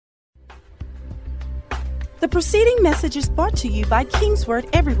The preceding message is brought to you by King's Word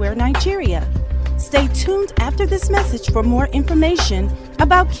Everywhere, Nigeria. Stay tuned after this message for more information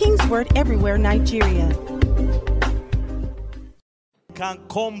about King's Word Everywhere, Nigeria. Can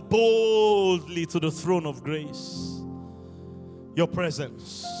come boldly to the throne of grace. Your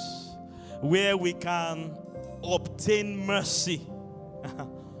presence, where we can obtain mercy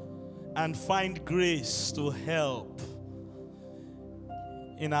and find grace to help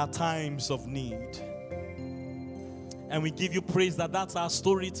in our times of need. And we give you praise that that's our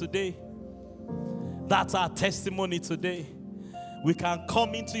story today. That's our testimony today. We can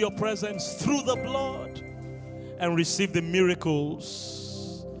come into your presence through the blood and receive the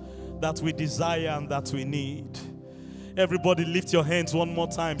miracles that we desire and that we need. Everybody lift your hands one more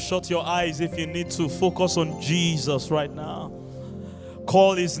time. Shut your eyes if you need to. Focus on Jesus right now.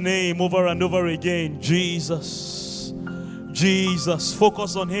 Call his name over and over again. Jesus. Jesus.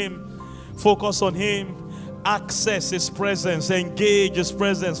 Focus on him. Focus on him. Access his presence. Engage his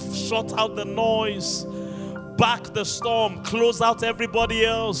presence. Shut out the noise. Back the storm. Close out everybody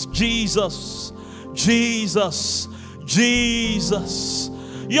else. Jesus. Jesus. Jesus.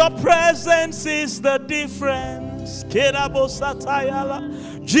 Your presence is the difference.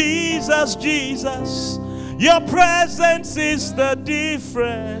 Jesus. Jesus. Your presence is the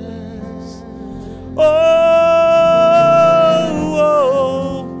difference. Oh.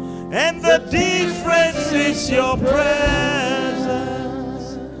 And the difference is your presence.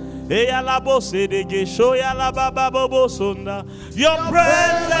 Your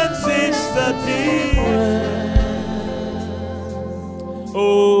presence is the difference.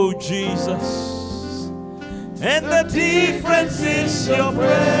 Oh, Jesus. And the difference is your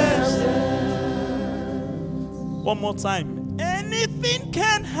presence. One more time. Anything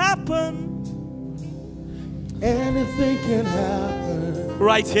can happen. Anything can happen.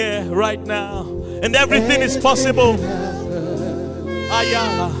 Right here, right now. And everything is possible.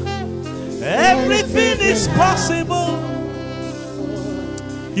 Ayala. Everything is possible.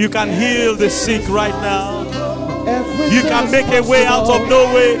 You can heal the sick right now. You can make a way out of no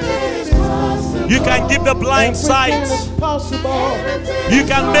way. You can give the blind sight. You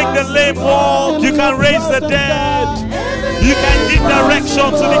can make the lame walk. You can raise the dead. You can give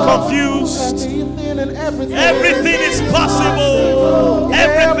direction to the confused. Everything is possible.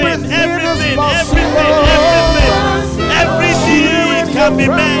 Everything. Every need can be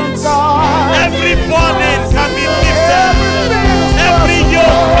met. Every burden can be lifted. Every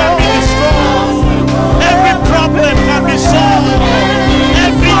yoke can be destroyed. Every problem can be solved.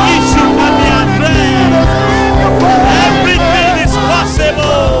 Every issue can be addressed. Everything is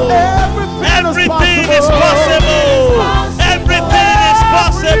possible. Everything is possible. Everything is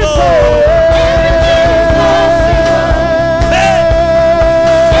possible.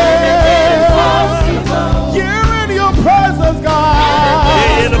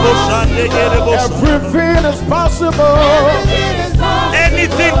 Everything is possible.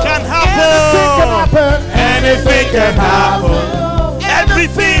 Anything can happen. Anything can happen.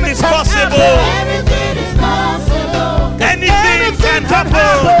 Everything is possible. Anything can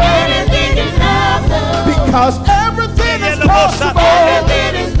happen. Because everything is possible.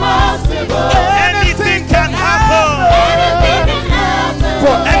 Anything can happen.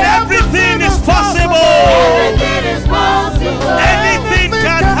 And everything is possible. Anything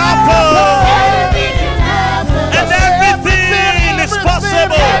can happen. And everything is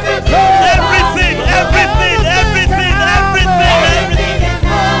possible. Everything.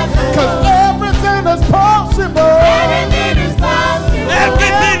 Because everything is possible.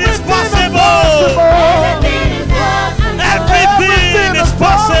 Everything is possible. Everything is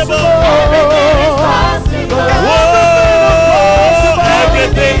possible. Whoa,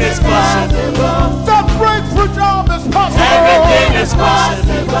 everything is possible. That breakthrough job is possible. Everything is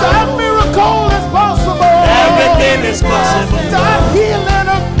possible. That miracle is possible. Everything is possible. That healing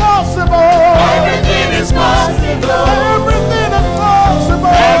is possible. Everything is possible. Everything is possible.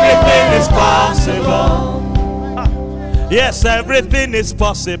 Everything is possible. Yes, everything is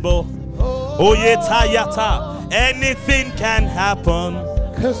possible. Oh, yeta. Anything can happen.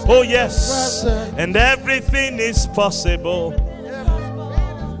 Oh, yes. And everything is possible.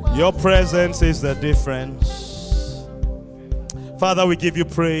 Your presence is the difference. Father, we give you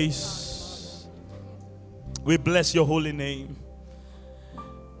praise. We bless your holy name.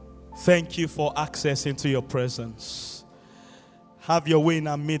 Thank you for access into your presence. Have your way in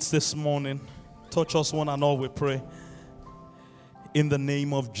our midst this morning. Touch us one and all, we pray. In the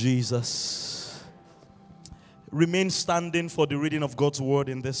name of Jesus. Remain standing for the reading of God's word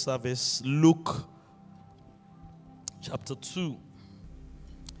in this service. Luke chapter 2.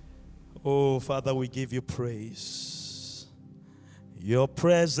 Oh, Father, we give you praise. Your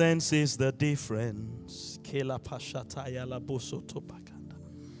presence is the difference.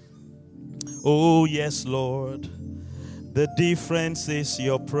 Oh, yes, Lord. The difference is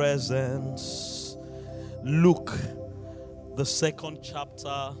your presence. Luke, the 2nd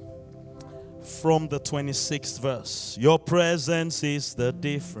chapter, from the 26th verse. Your presence is the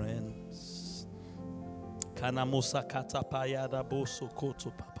difference.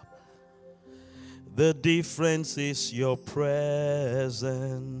 The difference is your presence.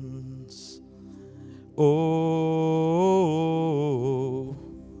 Oh,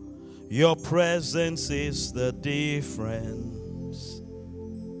 your presence is the difference.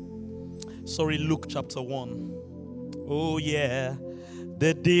 Sorry, Luke chapter 1. Oh, yeah.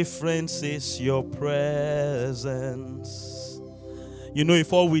 The difference is your presence. You know,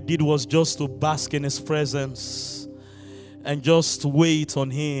 if all we did was just to bask in his presence and just wait on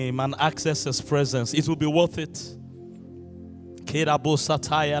him and access his presence, it will be worth it.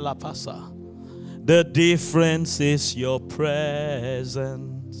 The difference is your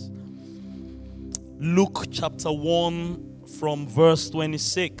presence. Luke chapter 1 from verse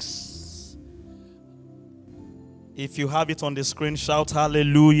 26. If you have it on the screen, shout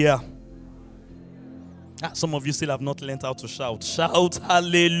hallelujah. Some of you still have not learned how to shout. Shout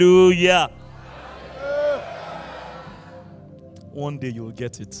hallelujah. One day you will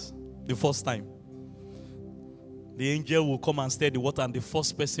get it. The first time. The angel will come and stir the water, and the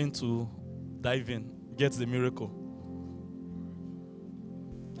first person to dive in gets the miracle.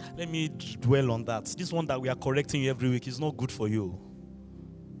 Let me dwell on that. This one that we are correcting every week is not good for you.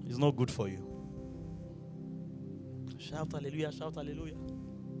 It's not good for you. Shout hallelujah, shout hallelujah.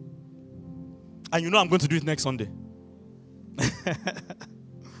 And you know I'm going to do it next Sunday.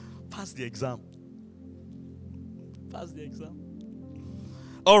 Pass the exam. Pass the exam.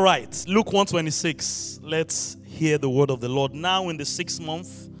 All right, Luke 1:26. Let's hear the word of the Lord. Now in the 6th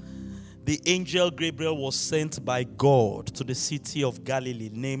month, the angel Gabriel was sent by God to the city of Galilee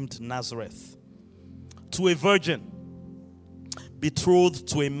named Nazareth, to a virgin betrothed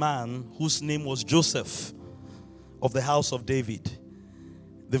to a man whose name was Joseph, of the house of David.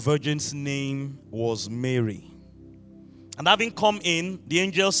 The virgin's name was Mary. And having come in, the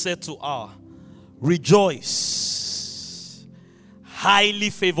angel said to her, "Rejoice, highly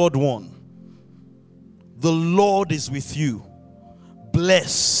favored one. The Lord is with you.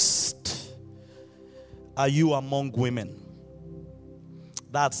 Blessed are you among women."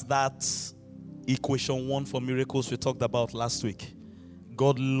 That's that equation 1 for miracles we talked about last week.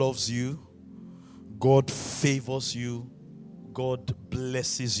 God loves you. God favors you. God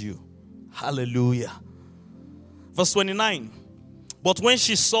blesses you. Hallelujah. Verse 29. But when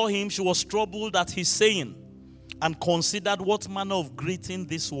she saw him, she was troubled at his saying, and considered what manner of greeting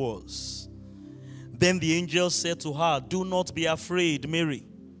this was. Then the angel said to her, "Do not be afraid, Mary,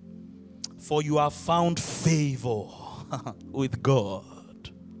 for you have found favor with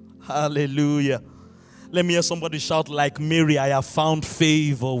God." Hallelujah. Let me hear somebody shout like Mary, "I have found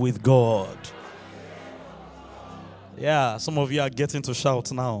favor with God." Yeah, some of you are getting to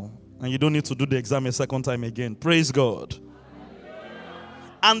shout now. And you don't need to do the exam a second time again. Praise God.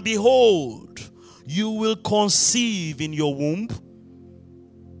 And behold, you will conceive in your womb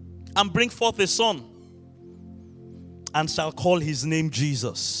and bring forth a son, and shall call his name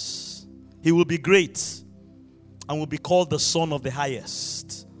Jesus. He will be great and will be called the Son of the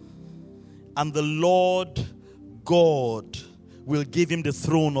Highest. And the Lord God will give him the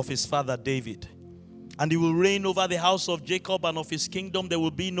throne of his father David. And he will reign over the house of Jacob, and of his kingdom there will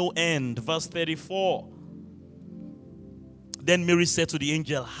be no end. Verse 34. Then Mary said to the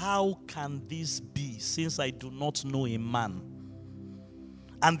angel, "How can this be, since I do not know a man?"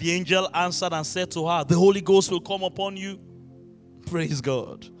 And the angel answered and said to her, "The Holy Ghost will come upon you." Praise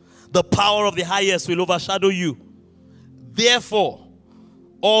God. "The power of the highest will overshadow you. Therefore,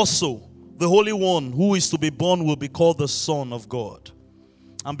 also, the Holy One who is to be born will be called the Son of God."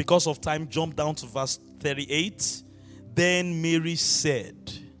 And because of time, jump down to verse 38. Then Mary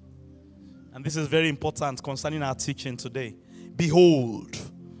said, and this is very important concerning our teaching today, "Behold,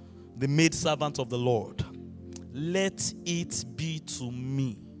 the maidservant of the Lord. Let it be to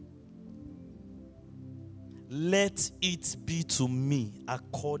me. Let it be to me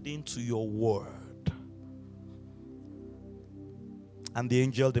according to your word." And the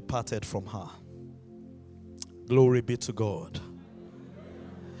angel departed from her. Glory be to God.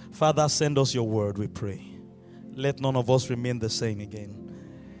 Father, send us your word, we pray. Let none of us remain the same again.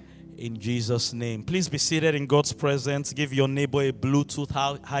 In Jesus' name. Please be seated in God's presence. Give your neighbor a Bluetooth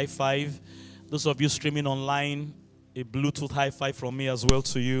high five. Those of you streaming online, a Bluetooth high five from me as well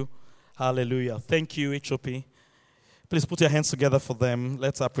to you. Hallelujah. Thank you, HOP. Please put your hands together for them.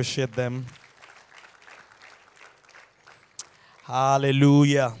 Let's appreciate them.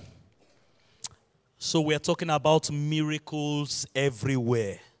 Hallelujah. So we're talking about miracles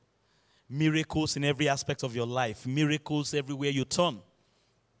everywhere. Miracles in every aspect of your life. Miracles everywhere you turn.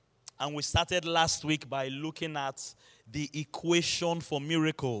 And we started last week by looking at the equation for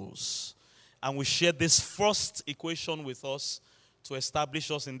miracles. And we shared this first equation with us to establish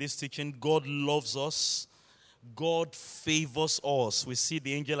us in this teaching. God loves us. God favors us. We see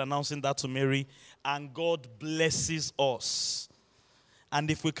the angel announcing that to Mary. And God blesses us. And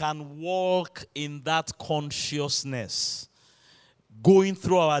if we can walk in that consciousness, going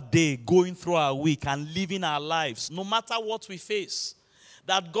through our day, going through our week, and living our lives, no matter what we face,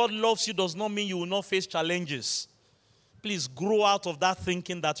 that God loves you does not mean you will not face challenges. Please grow out of that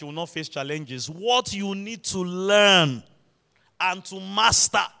thinking that you will not face challenges. What you need to learn and to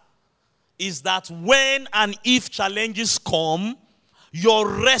master is that when and if challenges come, your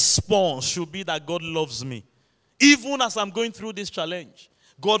response should be that God loves me. Even as I'm going through this challenge,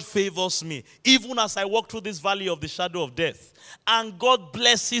 God favors me. Even as I walk through this valley of the shadow of death, and God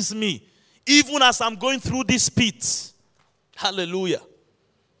blesses me. Even as I'm going through this pit. Hallelujah.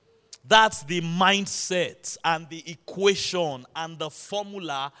 That's the mindset and the equation and the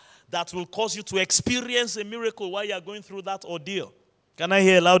formula that will cause you to experience a miracle while you are going through that ordeal. Can I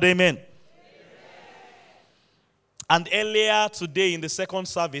hear a loud amen? And earlier today in the second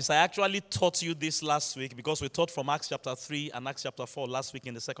service, I actually taught you this last week because we taught from Acts chapter 3 and Acts chapter 4 last week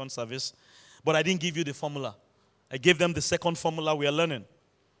in the second service. But I didn't give you the formula. I gave them the second formula we are learning.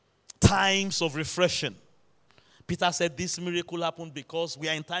 Times of refreshing. Peter said this miracle happened because we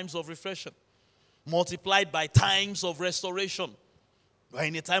are in times of refreshing. Multiplied by times of restoration. We are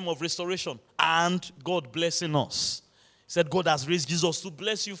in a time of restoration. And God blessing us. He said God has raised Jesus to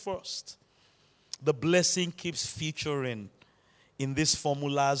bless you first. The blessing keeps featuring in these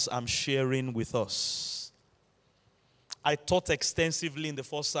formulas I'm sharing with us. I taught extensively in the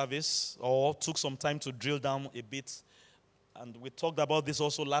first service, or took some time to drill down a bit. And we talked about this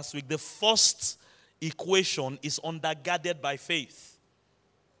also last week. The first equation is undergirded by faith.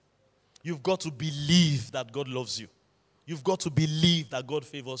 You've got to believe that God loves you. You've got to believe that God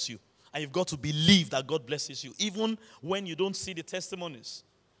favors you. And you've got to believe that God blesses you, even when you don't see the testimonies.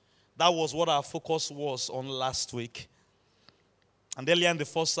 That was what our focus was on last week. And earlier in the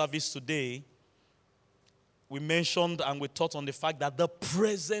first service today, we mentioned and we taught on the fact that the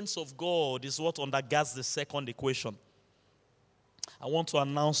presence of God is what undergirds the second equation. I want to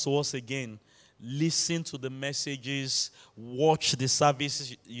announce to us again, listen to the messages, watch the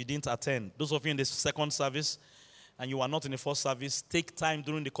service you didn't attend. Those of you in the second service and you are not in the first service, take time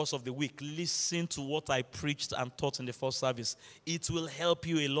during the course of the week. Listen to what I preached and taught in the first service. It will help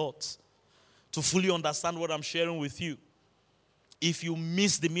you a lot to fully understand what I'm sharing with you. If you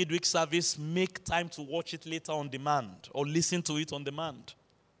miss the midweek service, make time to watch it later on demand or listen to it on demand.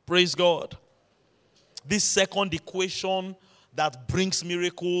 Praise God. This second equation that brings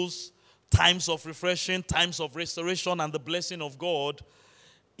miracles, times of refreshing, times of restoration, and the blessing of God,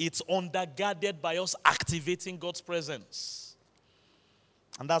 it's undergirded by us activating God's presence.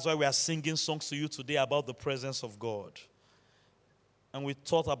 And that's why we are singing songs to you today about the presence of God. And we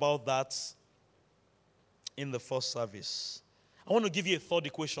thought about that in the first service. I want to give you a third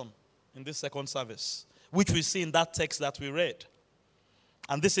equation in this second service, which we see in that text that we read.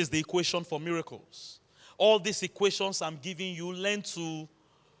 And this is the equation for miracles. All these equations I'm giving you, learn to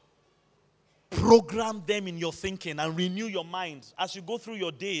program them in your thinking and renew your mind as you go through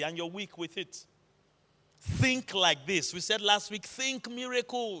your day and your week with it. Think like this. We said last week, think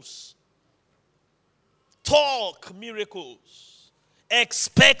miracles. Talk miracles.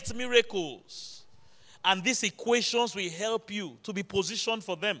 Expect miracles. And these equations will help you to be positioned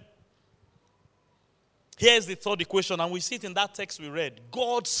for them. Here's the third equation, and we see it in that text we read.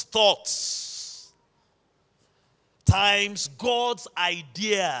 God's thoughts times God's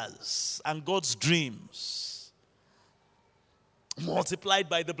ideas and God's dreams multiplied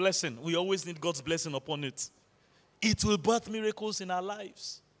by the blessing. We always need God's blessing upon it. It will birth miracles in our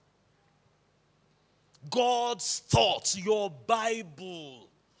lives. God's thoughts, your Bible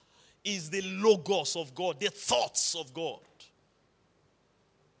is the logos of God, the thoughts of God.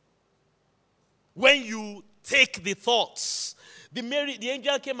 When you take the thoughts, the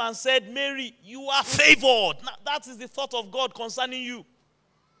angel came and said, Mary, you are favored. Now, that is the thought of God concerning you.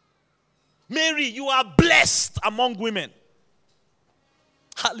 Mary, you are blessed among women.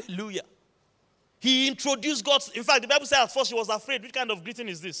 Hallelujah. He introduced God. In fact, the Bible said at first she was afraid. Which kind of greeting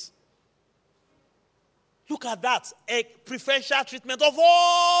is this? Look at that. A preferential treatment of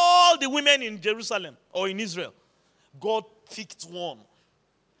all the women in Jerusalem or in Israel. God picked one.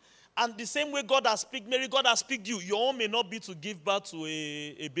 And the same way God has picked Mary, God has picked you. Your own may not be to give birth to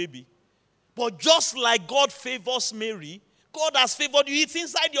a baby. But just like God favors Mary, God has favored you. It's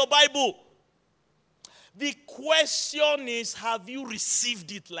inside your Bible. The question is, have you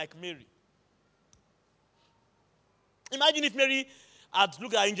received it like Mary? Imagine if Mary had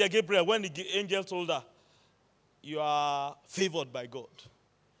looked at Angel Gabriel when the angel told her, you are favored by God.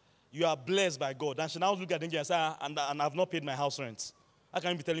 You are blessed by God. And she now look at the angel and say, and I've not paid my house rent. How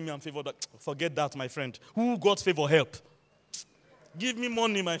can you be telling me I'm favored? Forget that, my friend. Who God's favor help? Give me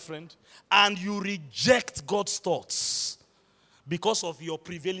money, my friend. And you reject God's thoughts because of your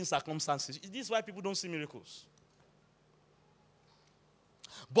prevailing circumstances. This is why people don't see miracles.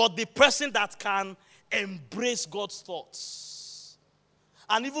 But the person that can embrace God's thoughts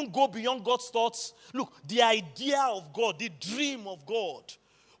and even go beyond God's thoughts, look, the idea of God, the dream of God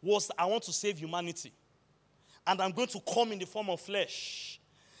was, I want to save humanity. And I'm going to come in the form of flesh.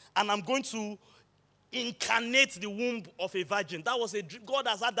 And I'm going to incarnate the womb of a virgin. That was a dream. God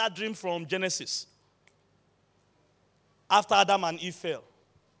has had that dream from Genesis. After Adam and Eve fell.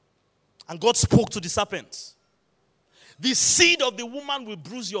 And God spoke to the serpent. The seed of the woman will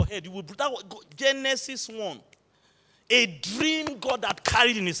bruise your head. That was Genesis 1. A dream God had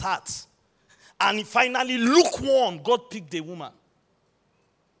carried in his heart. And finally, Luke 1, God picked a woman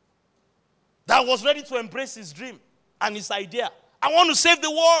that was ready to embrace his dream and his idea. I want to save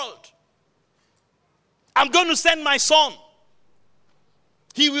the world. I'm going to send my son.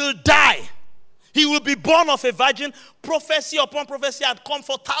 He will die. He will be born of a virgin. Prophecy upon prophecy had come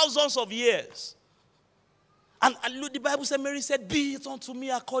for thousands of years. And the Bible said, Mary said, be it unto me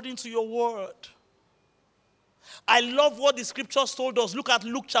according to your word. I love what the scriptures told us. Look at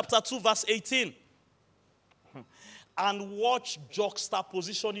Luke chapter 2, verse 18. And watch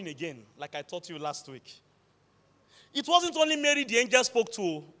juxtapositioning again, like I taught you last week. It wasn't only Mary the angel spoke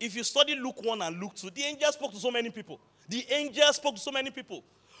to. If you study Luke 1 and Luke 2, the angel spoke to so many people. The angel spoke to so many people.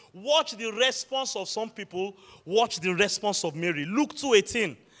 Watch the response of some people. Watch the response of Mary. Luke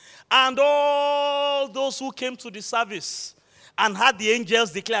 2:18. And all those who came to the service and had the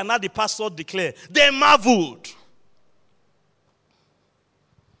angels declare and had the pastor declare, they marveled.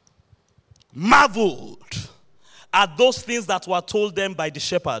 Marveled at those things that were told them by the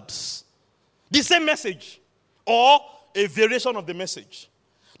shepherds. The same message or a variation of the message.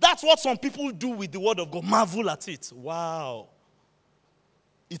 That's what some people do with the word of God. Marvel at it. Wow.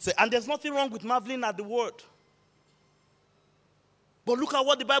 And there's nothing wrong with marveling at the word. But look at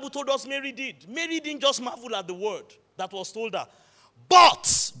what the Bible told us Mary did. Mary didn't just marvel at the word that was told her. But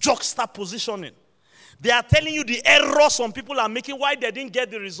juxtapositioning. They are telling you the error some people are making, why they didn't get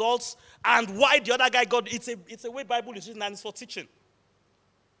the results, and why the other guy got it. It's a way Bible is written, and it's for teaching.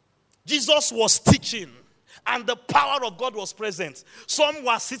 Jesus was teaching, and the power of God was present. Some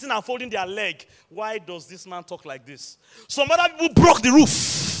were sitting and folding their leg. Why does this man talk like this? Some other people broke the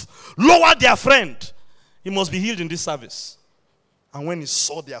roof, lowered their friend. He must be healed in this service. And when he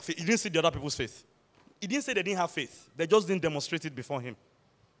saw their faith, he didn't see the other people's faith. He didn't say they didn't have faith. They just didn't demonstrate it before him.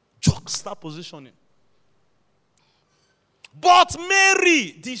 Juxtapositioning. But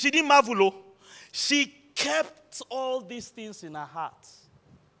Mary, she didn't marvel. She kept all these things in her heart.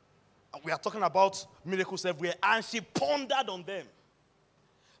 And we are talking about miracles everywhere. And she pondered on them.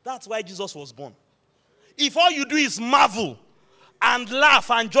 That's why Jesus was born. If all you do is marvel and laugh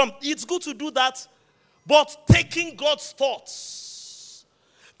and jump, it's good to do that. But taking God's thoughts,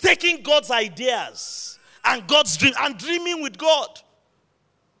 taking God's ideas and God's dream, and dreaming with God,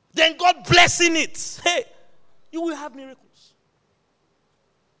 then God blessing it, hey, you will have miracles.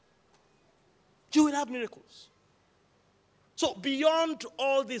 You will have miracles. So beyond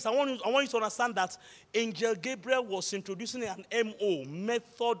all this, I want you to understand that Angel Gabriel was introducing an MO,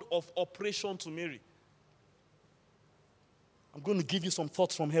 method of operation, to Mary. I'm going to give you some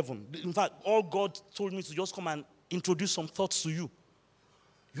thoughts from heaven. In fact, all God told me to just come and introduce some thoughts to you.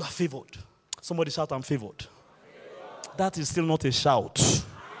 You are favored. Somebody shout, I'm favored. That is still not a shout.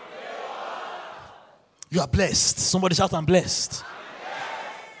 You are blessed. Somebody shout, I'm blessed.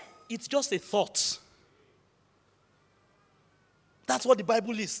 It's just a thought. That's what the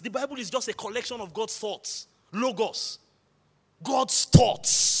Bible is. The Bible is just a collection of God's thoughts. Logos. God's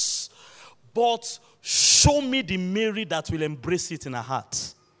thoughts. But show me the Mary that will embrace it in her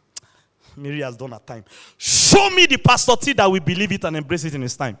heart. Mary has done her time. Show me the Pastor T that will believe it and embrace it in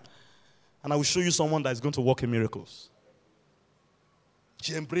his time. And I will show you someone that is going to work in miracles.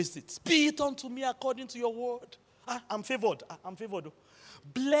 She embraced it. Be it unto me according to your word. I'm favored. I'm favored.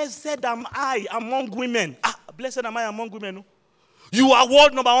 Blessed am I among women. Blessed am I among women. You are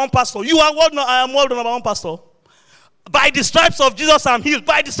world number one pastor. You are I am world number one pastor. By the stripes of Jesus, I'm healed.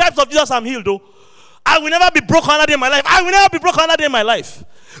 By the stripes of Jesus, I'm healed, though. I will never be broke another day in my life. I will never be broke another day in my life.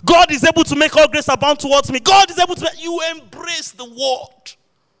 God is able to make all grace abound towards me. God is able to make you embrace the word.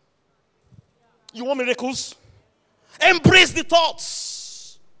 You want miracles? Embrace the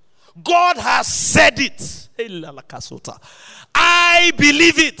thoughts. God has said it. I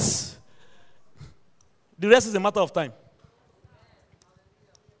believe it. The rest is a matter of time.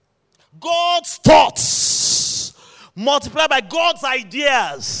 God's thoughts multiplied by God's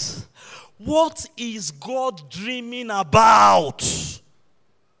ideas. What is God dreaming about?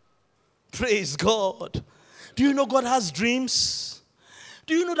 Praise God. Do you know God has dreams?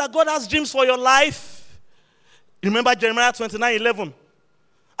 Do you know that God has dreams for your life? Remember Jeremiah 29:11.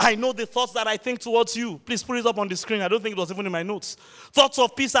 I know the thoughts that I think towards you. Please put it up on the screen. I don't think it was even in my notes. Thoughts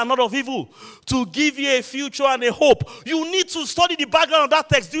of peace and not of evil, to give you a future and a hope. You need to study the background of that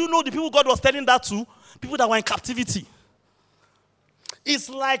text. Do you know the people God was telling that to? People that were in captivity. It's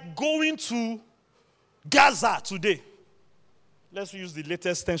like going to Gaza today. Let's use the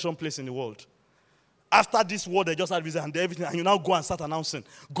latest tension place in the world. After this war, they just had visit and everything, and you now go and start announcing,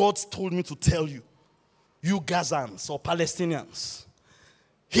 God told me to tell you, you Gazans or Palestinians,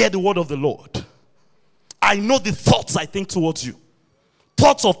 hear the word of the Lord. I know the thoughts I think towards you.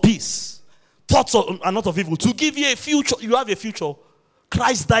 Thoughts of peace. Thoughts are not of evil. To give you a future. You have a future.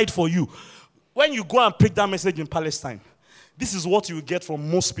 Christ died for you. When you go and preach that message in Palestine, this is what you will get from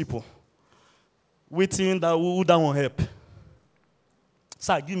most people. Waiting that who don't want help.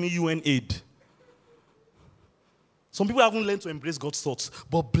 Sir, give me UN aid. Some people haven't learned to embrace God's thoughts.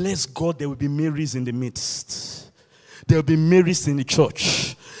 But bless God, there will be Marys in the midst. There will be Marys in the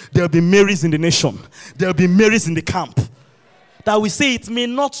church. There will be Marys in the nation. There will be Marys in the camp. That we say it may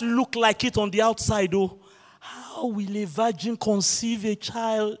not look like it on the outside, though. How will a virgin conceive a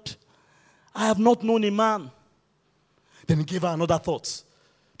child? I have not known a man. Then he gave her another thought.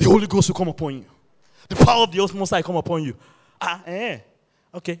 The Holy Ghost will come upon you. The power of the Most High come upon you.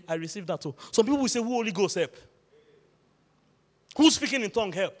 Okay, I received that too. Some people will say, who Holy Ghost help? Who speaking in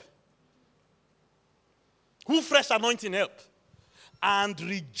tongue help? Who fresh anointing help? And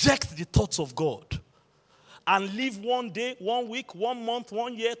reject the thoughts of God. And live one day, 1 week, 1 month,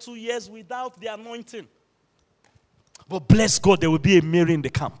 1 year, 2 years without the anointing. But bless God, there will be a Mary in the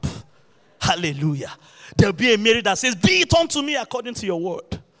camp. Hallelujah. There will be a Mary that says, be it unto me according to your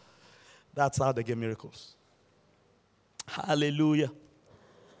word. That's how they get miracles. Hallelujah.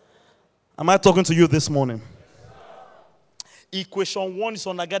 Am I talking to you this morning? Equation 1 is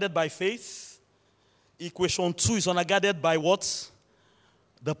undergirded by faith. Equation 2 is undergirded by what?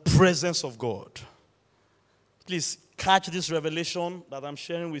 The presence of God. Please catch this revelation that I'm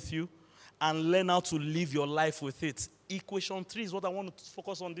sharing with you and learn how to live your life with it. Equation 3 is what I want to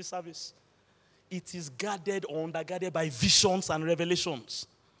focus on this service. It is guarded or undergirded by visions and revelations.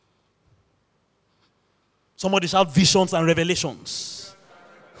 Somebody shout visions and revelations.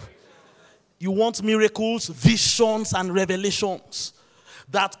 You want miracles, visions and revelations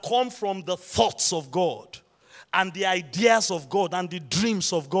that come from the thoughts of God and the ideas of God and the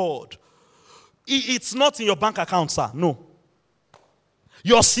dreams of God. It's not in your bank account, sir. No.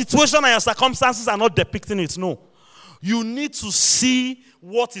 Your situation and your circumstances are not depicting it. No. You need to see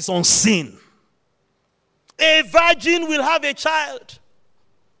what is unseen. A virgin will have a child.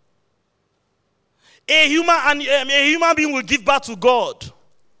 A human being will give birth to God.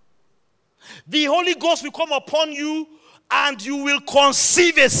 The Holy Ghost will come upon you and you will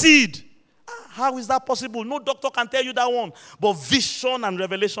conceive a seed. How is that possible? No doctor can tell you that one. But vision and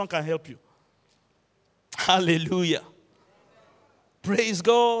revelation can help you. Hallelujah. Praise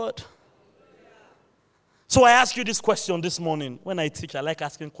God. So I ask you this question this morning. When I teach, I like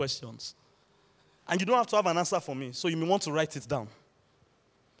asking questions. And you don't have to have an answer for me, so you may want to write it down.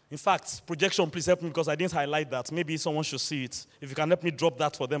 In fact, projection, please help me because I didn't highlight that. Maybe someone should see it. If you can help me drop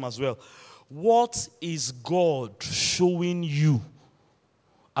that for them as well. What is God showing you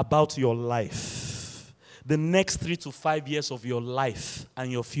about your life? The next 3 to 5 years of your life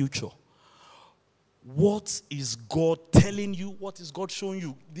and your future. What is God telling you? What is God showing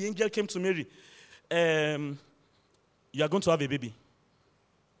you? The angel came to Mary. You are going to have a baby.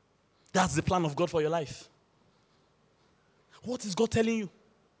 That's the plan of God for your life. What is God telling you?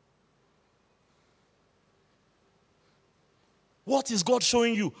 What is God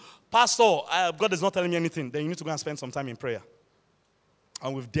showing you? Pastor, God is not telling me anything. Then you need to go and spend some time in prayer.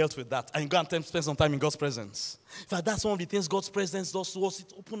 And we've dealt with that. And you go and spend some time in God's presence. In fact, that's one of the things God's presence does to us.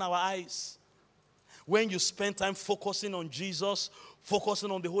 It opens our eyes. When you spend time focusing on Jesus, focusing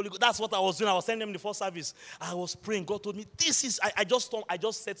on the Holy Ghost. That's what I was doing. I was telling them in the first service. I was praying. God told me, I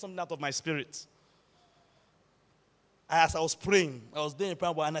just said something out of my spirit. As I was praying, I was doing a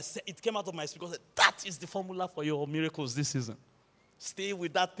prayer, and it came out of my spirit. God said, that is the formula for your miracles this season. Stay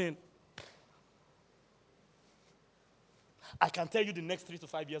with that thing. I can tell you the next 3 to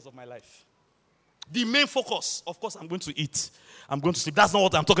 5 years of my life. The main focus, of course, I'm going to eat. I'm going to sleep. That's not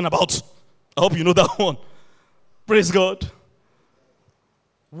what I'm talking about. I hope you know that one. Praise God.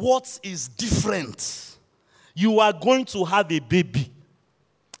 What is different? You are going to have a baby.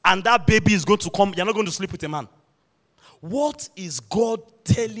 And that baby is going to come. You're not going to sleep with a man. What is God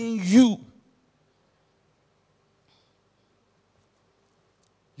telling you?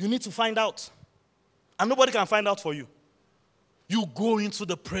 You need to find out. And nobody can find out for you. You go into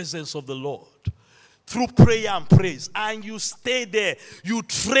the presence of the Lord through prayer and praise, and you stay there. You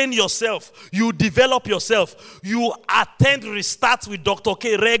train yourself. You develop yourself. You attend Restart with Dr.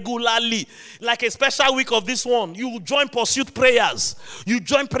 K regularly. Like a special week of this one. You join pursuit prayers. You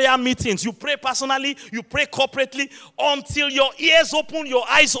join prayer meetings. You pray personally. You pray corporately until your ears open, your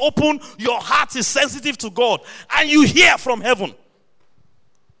eyes open, your heart is sensitive to God, and you hear from heaven.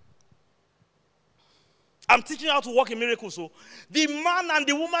 I'm teaching you how to walk in miracles. So the man and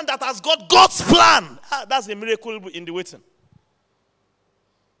the woman that has got God's plan, that's a miracle in the waiting.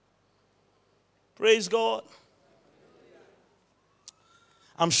 Praise God.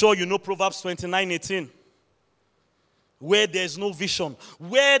 I'm sure you know Proverbs 29:18. Where there's no vision,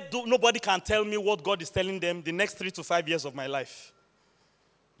 where nobody can tell me what God is telling them the next 3 to 5 years of my life.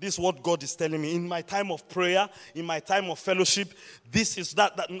 This is what God is telling me. In my time of prayer, in my time of fellowship, this is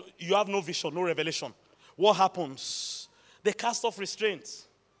that you have no vision, no revelation. What happens? They cast off restraints.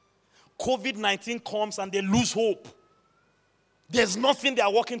 COVID-19 comes and they lose hope. There's nothing they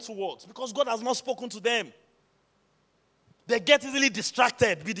are working towards because God has not spoken to them. They get easily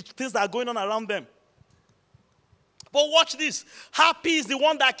distracted with the things that are going on around them. But watch this. Happy is the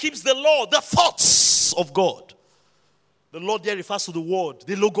one that keeps the law, the thoughts of God. The Lord there refers to the word,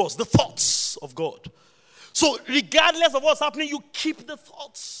 the logos, the thoughts of God. So regardless of what's happening, you keep the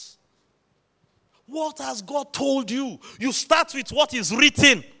thoughts. What has God told you? You start with what is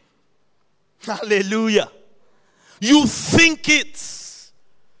written. Hallelujah. You think it.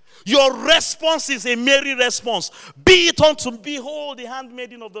 Your response is a merry response. Be it unto me, behold the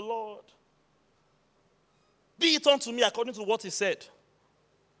handmaiden of the Lord. Be it unto me according to what he said.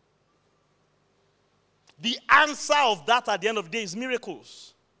 The answer of that at the end of the day is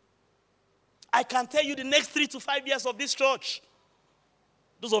miracles. I can tell you the next 3 to 5 years of this church.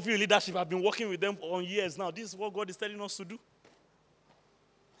 Those of you in leadership have been working with them for years now. This is what God is telling us to do.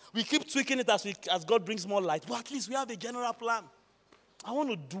 We keep tweaking it as God brings more light. But at least we have a general plan. I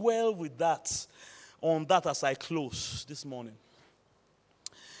want to dwell on that as I close this morning.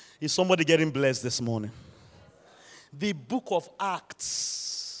 Is somebody getting blessed this morning? The book of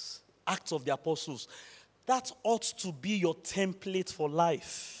Acts of the Apostles, that ought to be your template for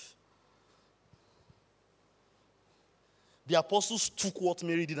life. The apostles took what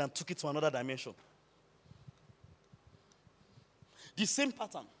Mary did and took it to another dimension. The same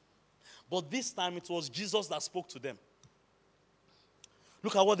pattern. But this time it was Jesus that spoke to them.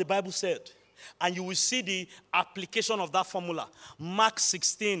 Look at what the Bible said. And you will see the application of that formula. Mark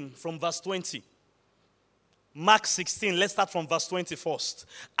 16 from verse 20. Mark 16, let's start from verse 20 first.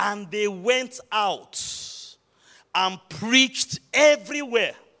 And they went out and preached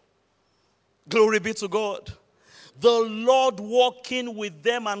everywhere. Glory be to God. The Lord walking with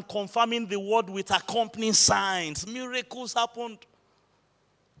them and confirming the word with accompanying signs. Miracles happened.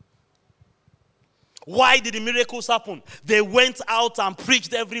 Why did the miracles happen? They went out and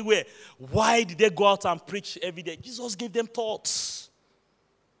preached everywhere. Why did they go out and preach every day? Jesus gave them thoughts.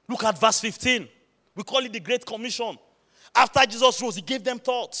 Look at verse 15. We call it the Great Commission. After Jesus rose, he gave them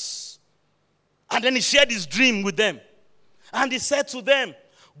thoughts. And then he shared his dream with them. And he said to them,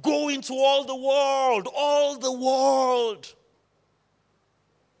 go into all the world, all the world.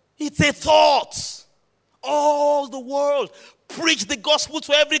 It's a thought. All the world. Preach the gospel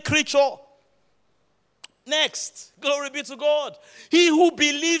to every creature. Next, glory be to God. He who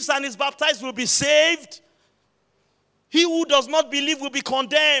believes and is baptized will be saved. He who does not believe will be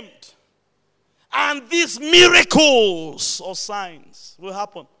condemned. And these miracles or signs will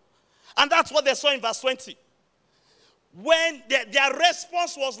happen. And that's what they saw in verse 20. When their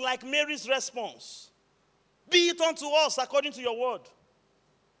response was like Mary's response. Be it unto us according to your word.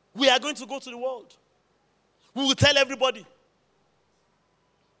 We are going to go to the world. We will tell everybody.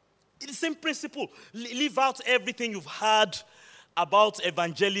 It's the same principle. Leave out everything you've heard about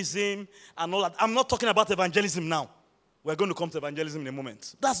evangelism and all that. I'm not talking about evangelism now. We're going to come to evangelism in a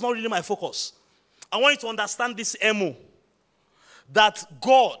moment. That's not really my focus. I want you to understand this MO. That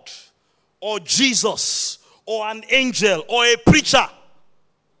God or Jesus or an angel or a preacher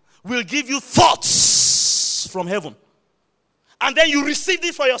will give you thoughts from heaven. And then you receive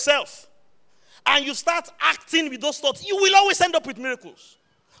it for yourself. And you start acting with those thoughts. You will always end up with miracles.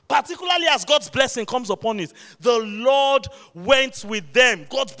 Particularly as God's blessing comes upon it. The Lord went with them.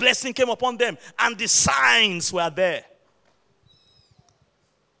 God's blessing came upon them. And the signs were there.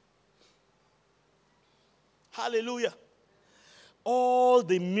 Hallelujah. All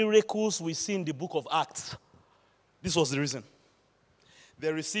the miracles we see in the book of Acts, this was the reason.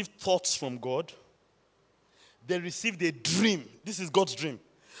 They received thoughts from God. They received a dream. This is God's dream.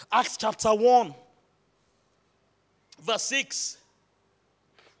 Acts chapter 1, verse 6.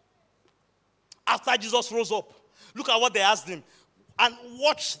 After Jesus rose up, look at what they asked him. And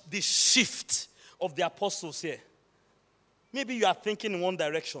watch the shift of the apostles here. Maybe you are thinking in one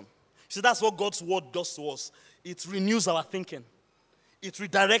direction. See, that's what God's word does to us. It renews our thinking. It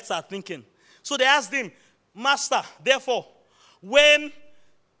redirects our thinking. So they asked him, Master, therefore, when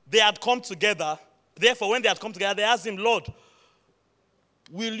they had come together, they asked him, Lord,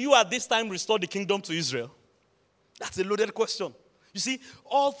 will you at this time restore the kingdom to Israel? That's a loaded question. You see,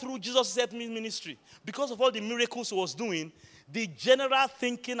 all through Jesus' ministry, because of all the miracles he was doing, the general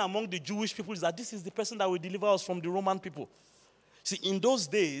thinking among the Jewish people is that this is the person that will deliver us from the Roman people. See, in those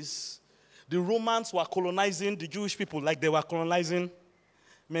days, the Romans were colonizing the Jewish people like they were colonizing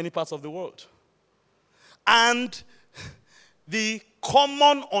many parts of the world. And the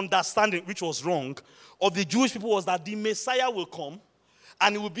common understanding, which was wrong, of the Jewish people was that the Messiah will come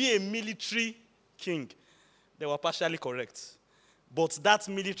and he will be a military king. They were partially correct. But that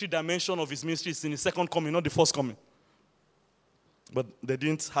military dimension of his ministry is in his second coming, not the first coming. But they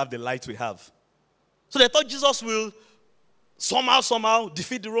didn't have the light we have. So they thought Jesus will somehow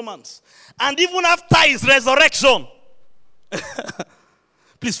defeat the Romans. And even after his resurrection,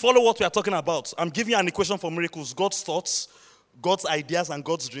 please follow what we are talking about. I'm giving you an equation for miracles. God's thoughts, God's ideas, and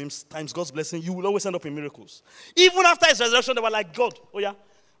God's dreams times God's blessing. You will always end up in miracles. Even after his resurrection, they were like, God, oh yeah,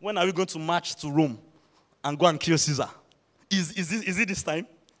 when are we going to march to Rome and go and kill Caesar? Is it this time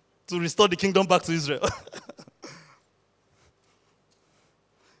to restore the kingdom back to Israel?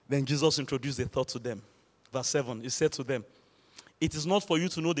 Then Jesus introduced a thought to them. Verse 7, he said to them, it is not for you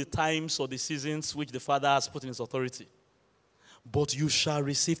to know the times or the seasons which the Father has put in his authority, but you shall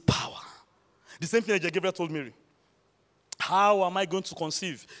receive power. The same thing that Gabriel told Mary. How am I going to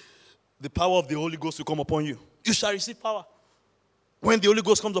conceive? The power of the Holy Ghost will come upon you. You shall receive power when the Holy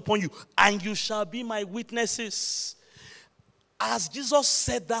Ghost comes upon you, and you shall be my witnesses. As Jesus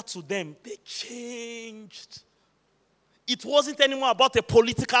said that to them, they changed. It wasn't anymore about a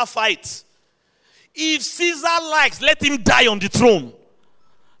political fight. If Caesar likes, let him die on the throne.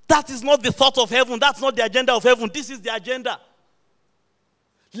 That is not the thought of heaven. That's not the agenda of heaven. This is the agenda.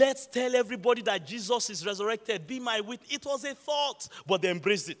 Let's tell everybody that Jesus is resurrected. Be my witness. It was a thought, but they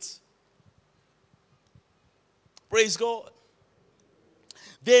embraced it. Praise God.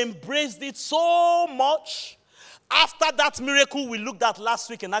 They embraced it so much. After that miracle we looked at last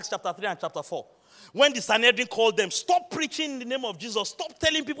week in Acts chapter 3 and chapter 4, when the Sanhedrin called them, stop preaching in the name of Jesus. Stop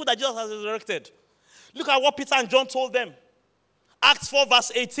telling people that Jesus has resurrected. Look at what Peter and John told them. Acts 4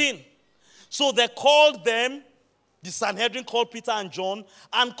 verse 18. So they called them, the Sanhedrin called Peter and John,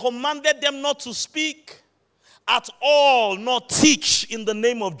 and commanded them not to speak at all, nor teach in the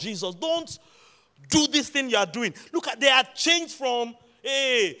name of Jesus. Don't do this thing you are doing. Look at, they had changed from,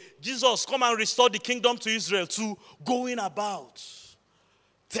 hey, Jesus, come and restore the kingdom to Israel, to going about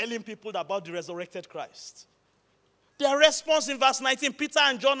telling people about the resurrected Christ. Their response in verse 19, Peter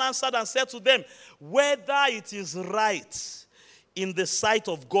and John answered and said to them, whether it is right in the sight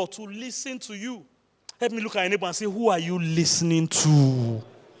of God to listen to you. Help me look at your neighbor and say, who are you listening to?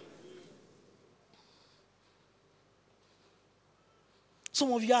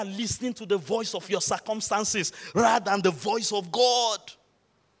 Some of you are listening to the voice of your circumstances rather than the voice of God.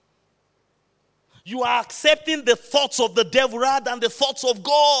 You are accepting the thoughts of the devil rather than the thoughts of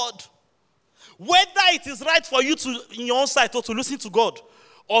God. Whether it is right for you to, in your own sight, or to listen to God,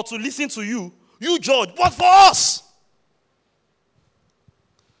 or to listen to you, you judge. But for us,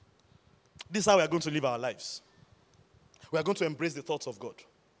 this is how we are going to live our lives. We are going to embrace the thoughts of God.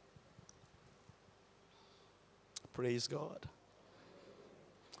 Praise God.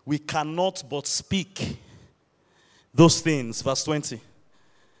 We cannot but speak those things, verse 20,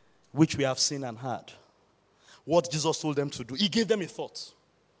 which we have seen and heard. What Jesus told them to do. He gave them a thought.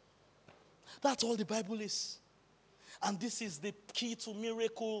 That's all the Bible is. And this is the key to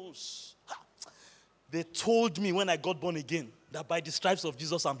miracles. They told me when I got born again that by the stripes of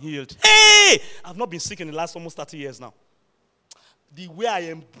Jesus I'm healed. Hey! I've not been sick in the last almost 30 years now. The way I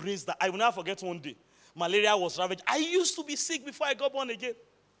embraced that, I will never forget one day. Malaria was ravaged. I used to be sick before I got born again.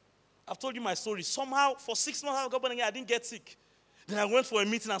 I've told you my story. Somehow, for 6 months I got born again, I didn't get sick. Then I went for a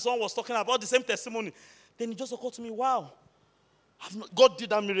meeting and someone was talking about the same testimony. Then it just occurred to me, wow, God did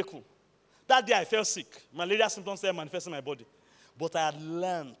that miracle. That day I felt sick. Malaria symptoms started manifesting in my body. But I had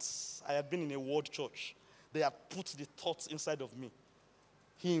learned, I had been in a world church. They had put the thoughts inside of me.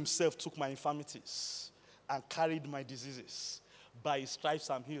 He himself took my infirmities and carried my diseases. By his stripes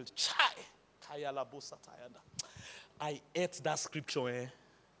I'm healed. Chai! I ate that scripture,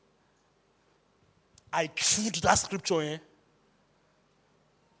 I chewed that scripture,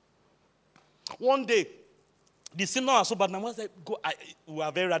 One day, the symptoms are so bad. My mother said, we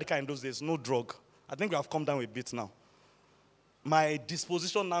were very radical in those days. No drug. I think we have come down a bit now. My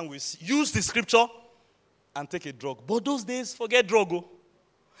disposition now is use the scripture and take a drug. But those days, forget drug.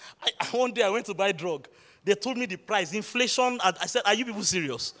 One day I went to buy drug. They told me the price. Inflation. I said, are you people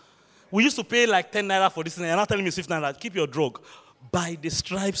serious? We used to pay like 10 naira for this thing. You're not telling me 15 naira. Keep your drug. By the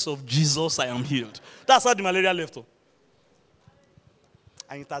stripes of Jesus, I am healed. That's how the malaria left.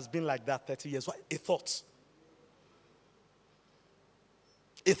 And it has been like that 30 years. Why? A thought.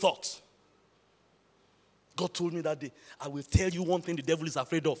 A thought. God told me that day, I will tell you one thing the devil is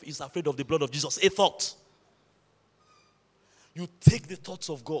afraid of. He's afraid of the blood of Jesus. A thought. You take the thoughts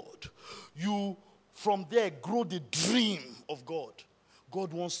of God. You, from there, grow the dream of God.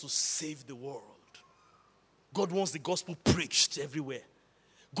 God wants to save the world. God wants the gospel preached everywhere.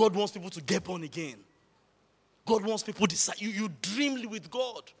 God wants people to get born again. God wants people decide. You dream with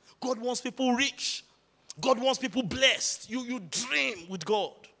God. God wants people rich. God wants people blessed. You dream with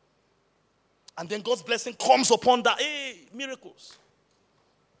God. And then God's blessing comes upon that. Hey, miracles.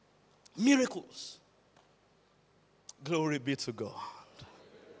 Miracles. Glory be to God.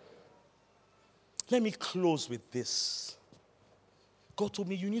 Let me close with this. God told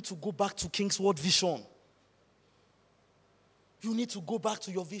me you need to go back to King's Word vision. You need to go back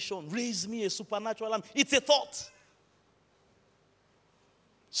to your vision. Raise me a supernatural lamb. It's a thought.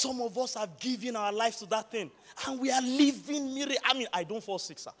 Some of us have given our lives to that thing. And we are living miracle. I don't fall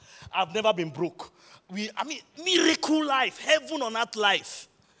sick, sir. I've never been broke. Miracle life. Heaven on earth life.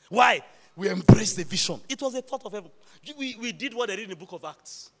 Why? We embrace the vision. It was a thought of heaven. We did what they did in the book of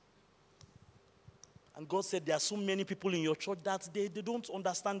Acts. And God said there are so many people in your church that they don't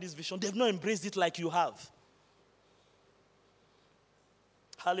understand this vision. They've not embraced it like you have.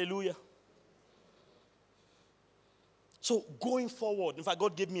 Hallelujah. So going forward, in fact,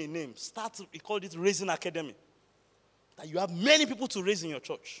 God gave me a name. He called it Raising Academy. That you have many people to raise in your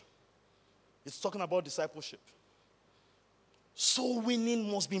church. It's talking about discipleship. Soul winning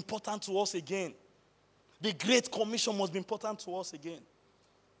must be important to us again. The Great Commission must be important to us again.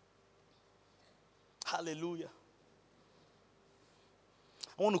 Hallelujah.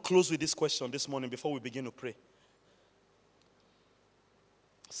 I want to close with this question this morning before we begin to pray.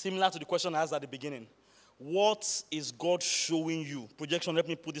 Similar to the question I asked at the beginning. What is God showing you? Projection, let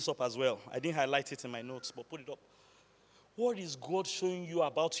me put this up as well. I didn't highlight it in my notes, but put it up. What is God showing you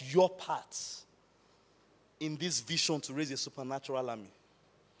about your part in this vision to raise a supernatural army?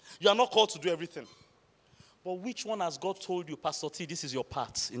 You are not called to do everything. But which one has God told you, Pastor T, this is your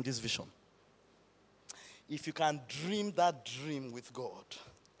part in this vision? If you can dream that dream with God,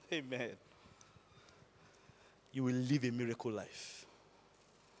 amen, you will live a miracle life.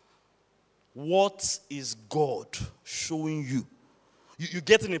 What is God showing you? You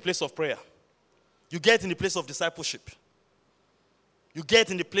get in a place of prayer. You get in a place of discipleship. You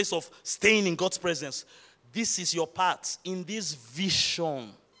get in the place of staying in God's presence. This is your part in this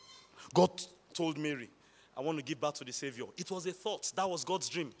vision. God told Mary, I want to give birth to the Savior. It was a thought. That was God's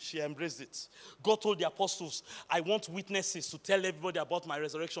dream. She embraced it. God told the apostles, I want witnesses to tell everybody about my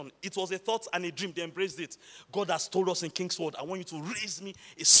resurrection. It was a thought and a dream. They embraced it. God has told us in King's Word, I want you to raise me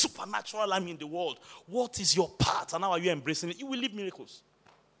a supernatural army in the world. What is your part? And how are you embracing it? You will live miracles.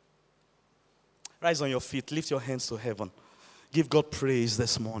 Rise on your feet. Lift your hands to heaven. Give God praise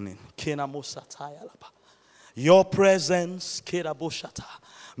this morning. Your presence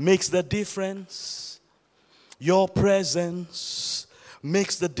makes the difference. Your presence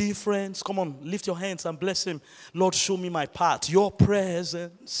makes the difference. Come on, lift your hands and bless him. Lord, show me my part. Your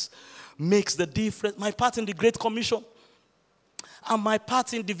presence makes the difference. My part in the Great Commission and my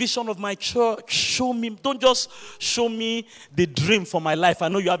part in the vision of my church. Show me. Don't just show me the dream for my life. I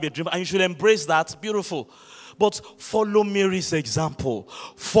know you have a dream and you should embrace that. Beautiful. But follow Mary's example.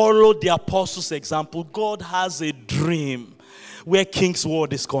 Follow the apostles' example. God has a dream where King's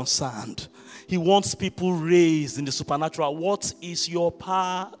Word is concerned. He wants people raised in the supernatural. What is your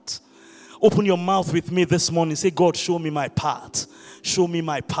part? Open your mouth with me this morning. Say, God, show me my part. Show me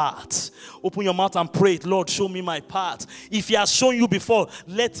my part. Open your mouth and pray it. Lord, show me my part. If he has shown you before,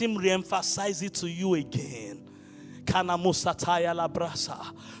 let him re-emphasize it to you again.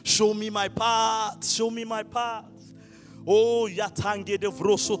 Show me my part. Show me my part. Oh, yatange de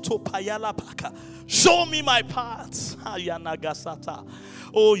vrosoto payala baka. Show me my part. Ayanagasata.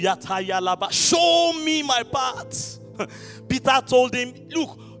 Oh, yatayalaba. Show me my part. Peter told him,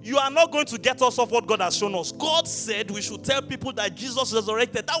 look, you are not going to get us off what God has shown us. God said we should tell people that Jesus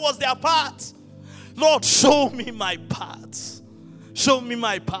resurrected. That was their part. Lord, show me my part. Show me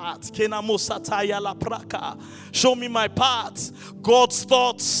my part. Show me my part. God's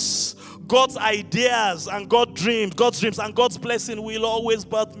thoughts, God's ideas, and God's dreams and God's blessing will always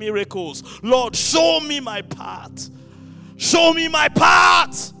birth miracles. Lord, show me my part. Show me my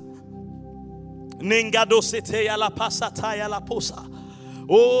part.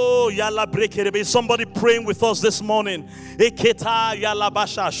 Oh, yala break. Somebody praying with us this morning. Eketa yala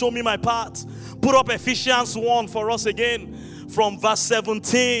basha. Show me my part. Put up Ephesians 1 for us again from verse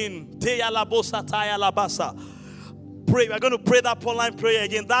 17. Te yala bosa ta yala basa. Pray. We're going to pray that Pauline prayer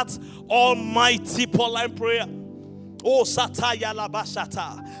again. That almighty Pauline prayer. Oh, sata yala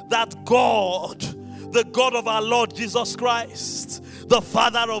bashata. That God, the God of our Lord Jesus Christ, the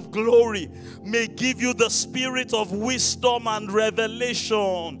Father of glory, may give you the spirit of wisdom and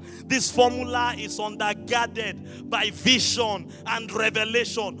revelation. This formula is undergirded by vision and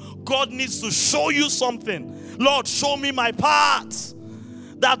revelation. God needs to show you something. Lord, show me my part.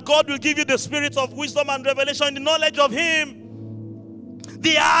 That God will give you the spirit of wisdom and revelation in the knowledge of Him.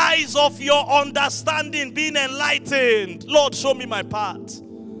 The eyes of your understanding being enlightened. Lord, show me my part.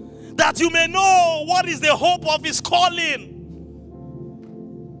 That you may know what is the hope of His calling.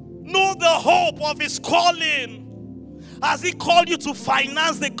 Know the hope of His calling. Has He called you to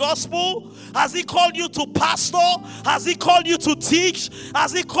finance the gospel? Has He called you to pastor? Has He called you to teach?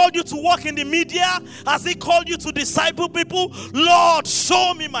 Has He called you to work in the media? Has He called you to disciple people? Lord,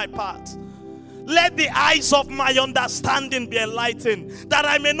 show me my part. Let the eyes of my understanding be enlightened, that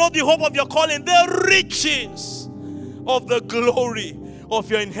I may know the hope of your calling, the riches of the glory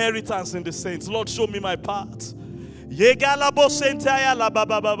of your inheritance in the saints. Lord, show me my part.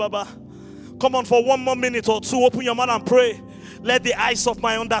 Come on, for one more minute or two, open your mouth and pray. Let the eyes of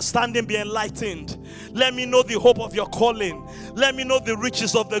my understanding be enlightened. Let me know the hope of your calling. Let me know the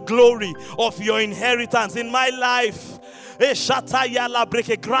riches of the glory of your inheritance in my life.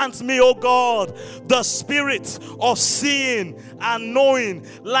 Grant me, O God, the spirit of seeing and knowing,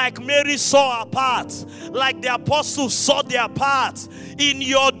 like Mary saw her part, like the apostles saw their part in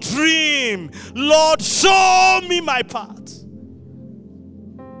your dream. Lord, show me my part.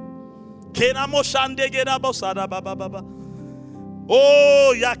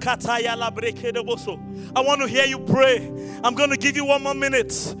 Oh, I want to hear you pray. I'm going to give you one more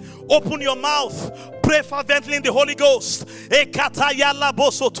minute. Open your mouth. Pray fervently in the Holy Ghost.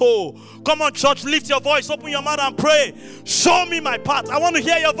 Come on, church, lift your voice. Open your mouth and pray. Show me my part. I want to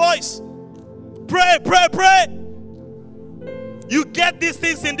hear your voice. Pray, pray, pray. You get these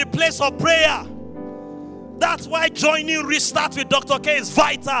things in the place of prayer. That's why joining Restart with Dr. K is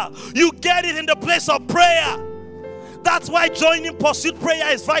vital. You get it in the place of prayer. That's why joining Pursuit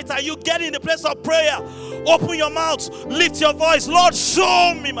Prayer is vital. You get in the place of prayer. Open your mouth. Lift your voice. Lord,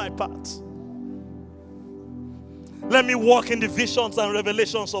 show me my part. Let me walk in the visions and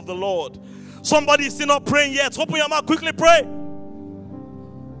revelations of the Lord. Somebody is still not praying yet. Open your mouth. Quickly pray.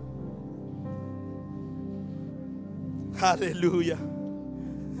 Hallelujah.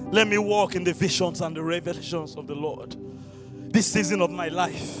 Let me walk in the visions and the revelations of the Lord. This season of my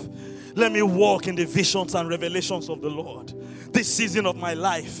life, let me walk in the visions and revelations of the Lord. This season of my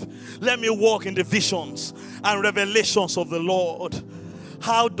life, let me walk in the visions and revelations of the Lord.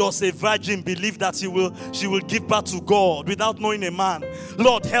 How does a virgin believe that she will give birth to God without knowing a man?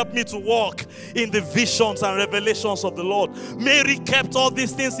 Lord, help me to walk in the visions and revelations of the Lord. Mary kept all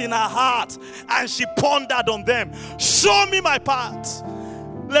these things in her heart and she pondered on them. Show me my part.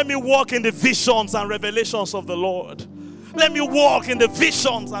 Let me walk in the visions and revelations of the Lord. Let me walk in the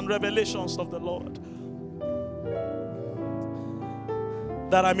visions and revelations of the Lord,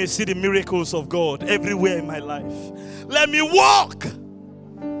 that I may see the miracles of God everywhere in my life. Let me walk.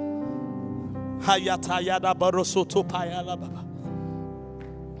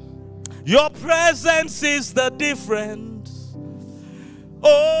 Your presence is the difference.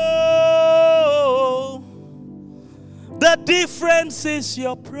 Oh, The difference is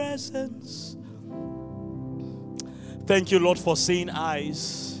your presence. Thank you, Lord, for seeing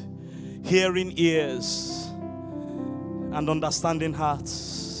eyes, hearing ears, and understanding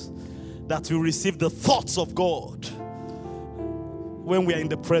hearts, that we receive the thoughts of God when we are in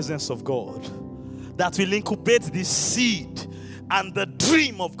the presence of God, that will incubate the seed and the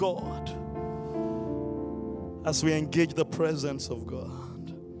dream of God as we engage the presence of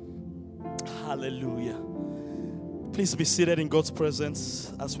God. Hallelujah. Please be seated in God's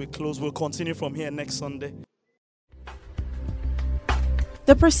presence as we close. We'll continue from here next Sunday.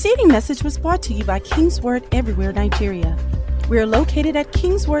 The preceding message was brought to you by King's Word Everywhere, Nigeria. We are located at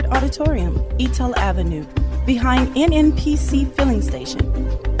King's Word Auditorium, Etel Avenue, behind NNPC Filling Station,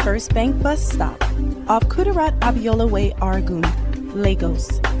 First Bank Bus Stop, off Kudirat Abiola Way, Oregun,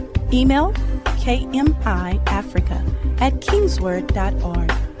 Lagos. Email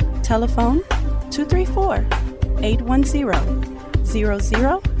kmiafrica@kingsword.org. Telephone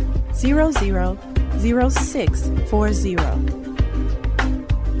 234-810-00000640.